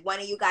asking like, when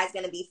are you guys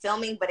going to be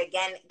filming? But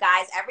again,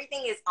 guys,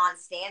 everything is on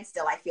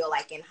standstill. I feel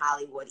like in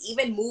Hollywood,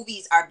 even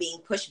movies are being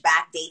pushed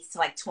back dates to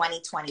like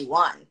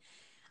 2021.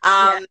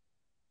 Yeah,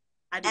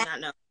 I do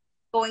not know.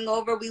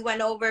 We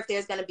went over if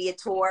there's going to be a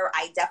tour.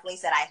 I definitely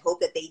said I hope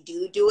that they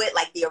do it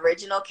like the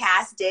original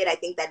cast did. I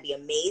think that'd be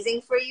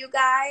amazing for you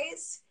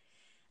guys.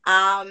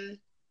 And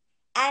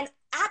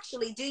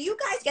actually, do you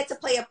guys get to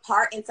play a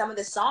part in some of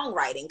the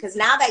songwriting? Because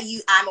now that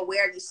I'm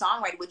aware of you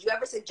songwriting, would you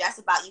ever suggest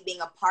about you being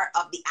a part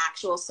of the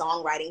actual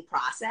songwriting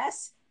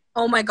process?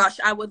 Oh my gosh,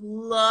 I would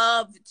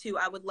love to.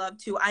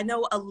 I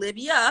know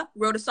Olivia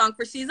wrote a song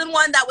for season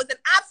 1 that was an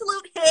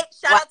absolute hit.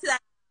 Shout out to that.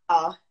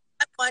 Oh.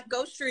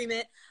 Go stream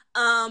it.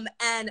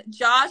 And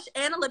Josh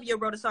and Olivia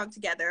wrote a song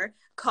together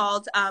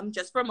called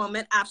Just for a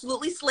Moment.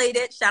 Absolutely slayed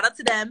it. Shout out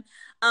to them.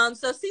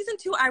 So season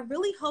 2, I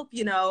really hope,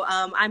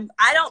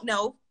 I don't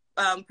know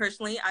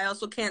personally. I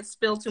also can't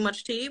spill too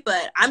much tea,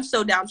 but I'm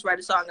so down to write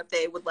a song if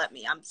they would let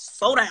me. I'm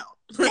so down.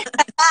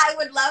 I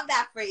would love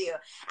that for you.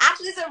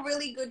 Actually, it's a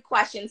really good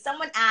question.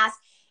 Someone asked,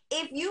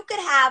 if you could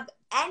have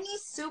any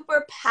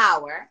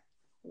superpower,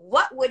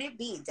 what would it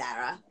be,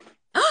 Dara?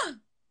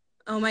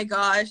 Oh my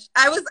gosh.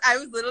 I was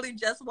literally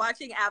just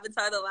watching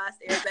Avatar: The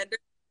Last Airbender.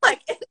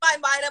 Like in my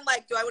mind, I'm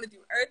like, do I want to do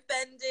earth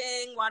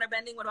bending, water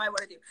bending? What do I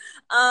want to do?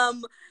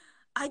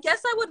 I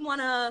guess I would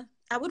want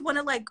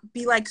to like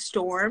be like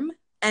Storm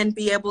and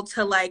be able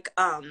to like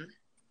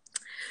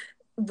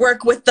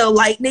work with the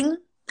lightning.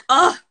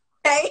 Oh,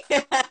 okay.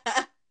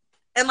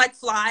 And like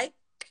fly.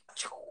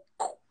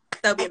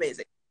 That would be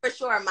amazing. For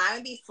sure. Mine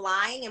would be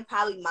flying and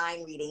probably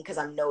mind reading because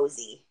I'm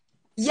nosy.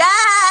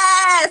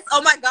 Yes!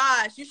 Oh my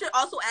gosh. You should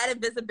also add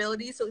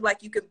invisibility so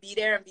like you could be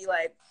there and be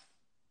like,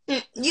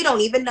 you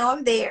don't even know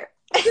I'm there.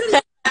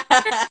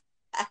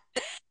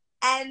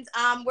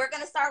 And we're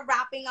going to start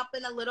wrapping up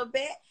in a little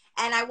bit.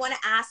 And I want to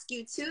ask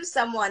you too,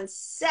 someone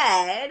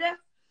said,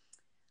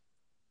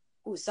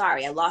 oh,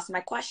 sorry, I lost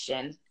my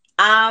question.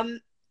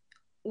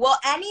 Will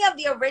any of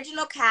the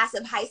original cast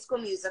of High School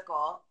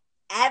Musical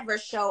ever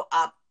show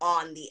up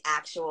on the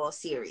actual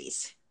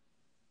series?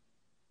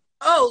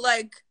 Oh,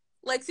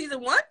 like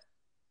season 1?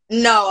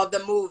 No, of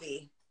the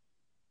movie.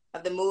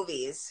 Of the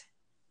movies.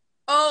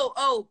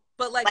 Oh,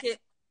 but like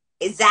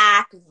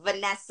Zach,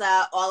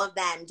 Vanessa, all of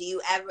them. Do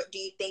you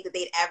think that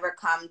they'd ever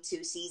come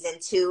to season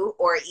 2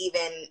 or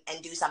even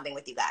and do something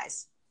with you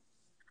guys?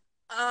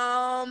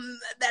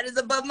 That is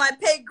above my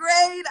pay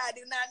grade. I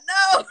do not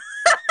know.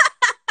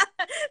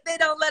 They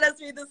don't let us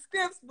read the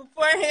scripts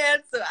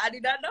beforehand, so I do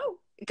not know.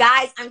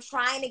 Guys, I'm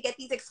trying to get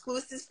these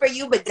exclusives for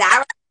you, but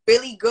Dara's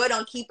really good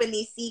on keeping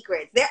these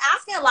secrets. They're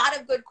asking a lot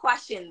of good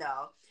questions,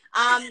 though.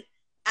 And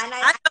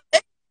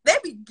they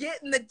be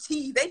getting the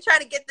tea. They try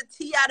to get the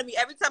tea out of me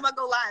every time I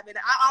go live, and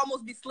I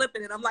almost be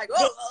slipping, and I'm like,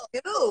 oh. They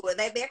do.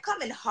 They're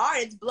coming hard.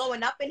 It's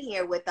blowing up in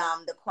here with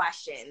the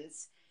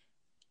questions.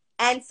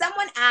 And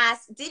someone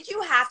asked, did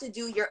you have to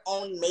do your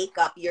own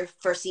makeup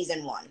for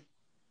season 1?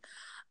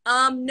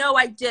 No,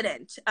 I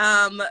didn't.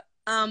 I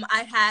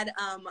had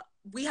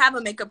we have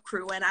a makeup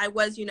crew, and I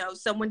was,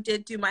 someone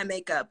did do my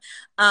makeup.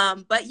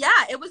 But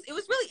yeah, it was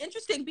really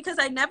interesting because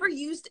I never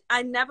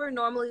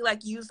normally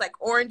use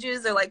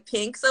oranges or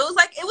pink. So it was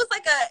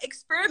like a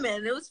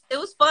experiment. It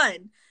was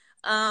fun.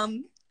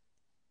 And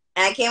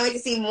I can't wait to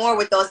see more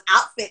with those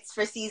outfits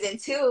for season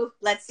 2.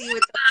 Let's see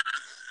what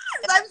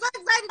I'm so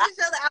excited to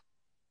show the outfits.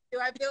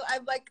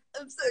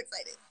 I'm so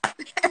excited.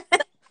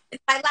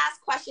 My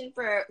last question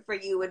for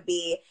you would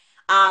be,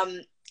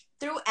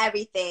 through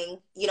everything,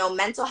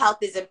 mental health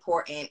is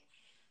important.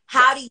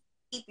 How do you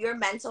keep your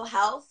mental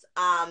health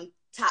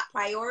top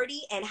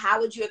priority? And how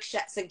would you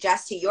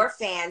suggest to your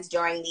fans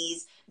during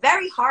these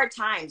very hard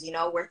times?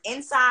 We're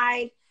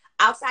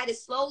outside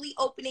is slowly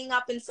opening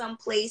up in some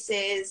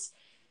places.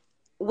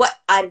 What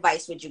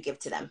advice would you give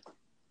to them?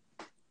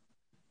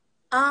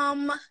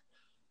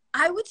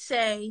 I would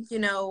say,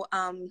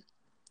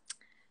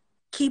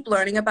 keep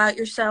learning about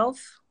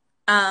yourself.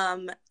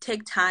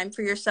 Take time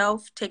for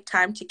yourself, take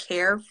time to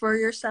care for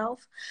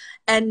yourself,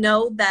 and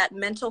know that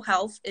mental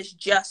health is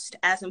just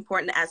as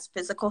important as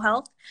physical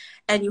health.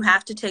 And you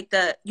have to take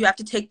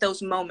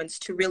those moments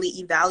to really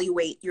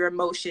evaluate your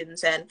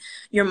emotions and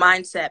your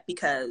mindset,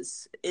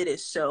 because it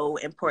is so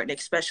important,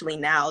 especially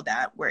now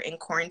that we're in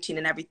quarantine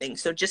and everything.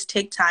 So just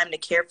take time to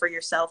care for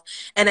yourself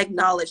and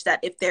acknowledge that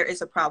if there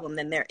is a problem,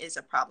 then there is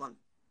a problem.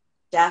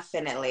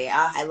 Definitely.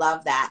 I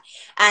love that.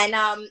 And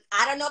I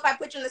don't know if I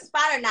put you on the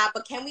spot or not,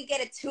 but can we get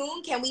a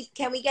tune? Can we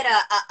get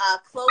a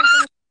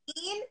closing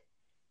scene?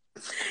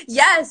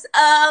 Yes.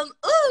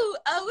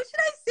 What should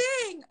I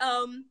sing?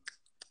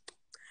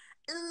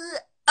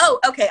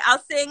 Okay,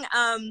 I'll sing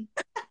I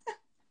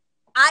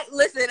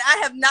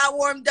have not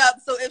warmed up,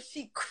 so if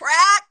she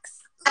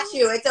cracks, that's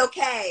you. It's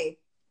okay.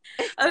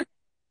 Okay.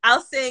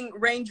 I'll sing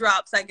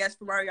Raindrops, I guess,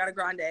 from Ariana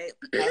Grande.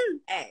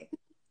 Hey.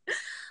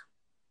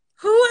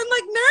 Who I'm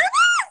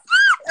nervous.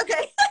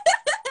 Okay.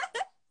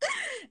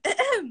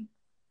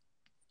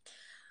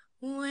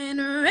 When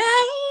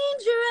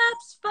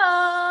raindrops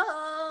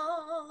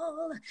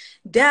fall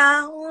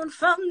down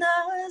from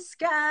the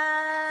sky,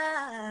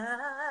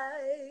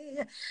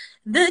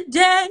 the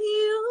day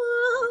you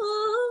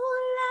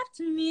left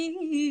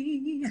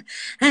me,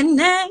 an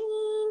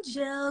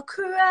angel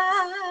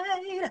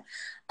cried.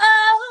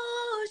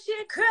 Oh,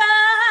 she cried.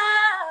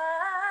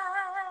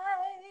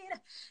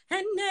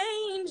 An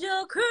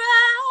angel cried.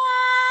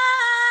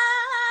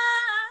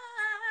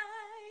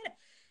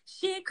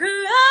 She cried.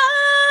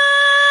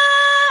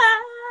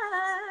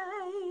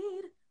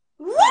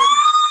 Woo!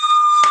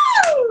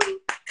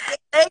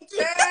 Thank you.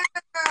 Girl.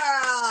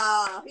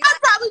 I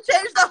probably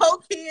changed the whole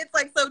key.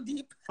 It's so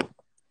deep.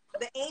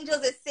 The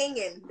angels are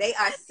singing. They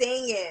are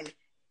singing.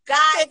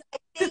 Guys, I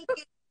thank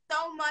you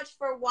so much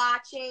for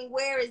watching.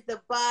 Where is the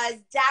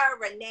Buzz? Dara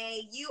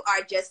Rene, you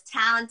are just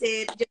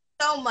talented. Just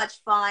so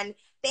much fun.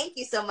 Thank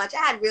you so much. I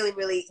had really,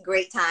 really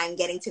great time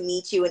getting to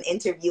meet you and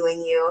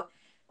interviewing you.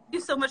 Thank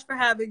you so much for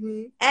having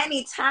me.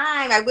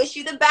 Anytime. I wish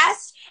you the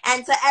best.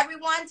 And to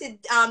everyone, to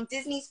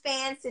Disney's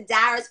fans, to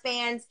Dara's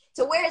fans,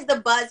 to Where's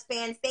the Buzz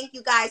fans, thank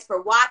you guys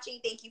for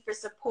watching. Thank you for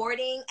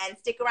supporting. And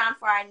stick around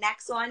for our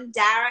next one.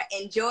 Dara,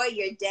 enjoy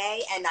your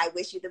day, and I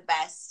wish you the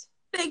best.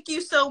 Thank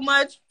you so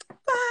much.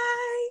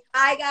 Bye.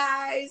 Bye,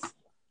 guys.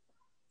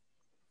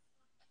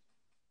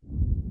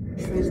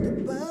 Where's the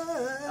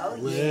buzz? Oh,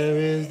 yeah. Where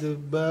is the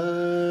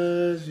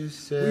buzz? You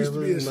said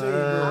was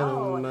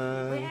mine.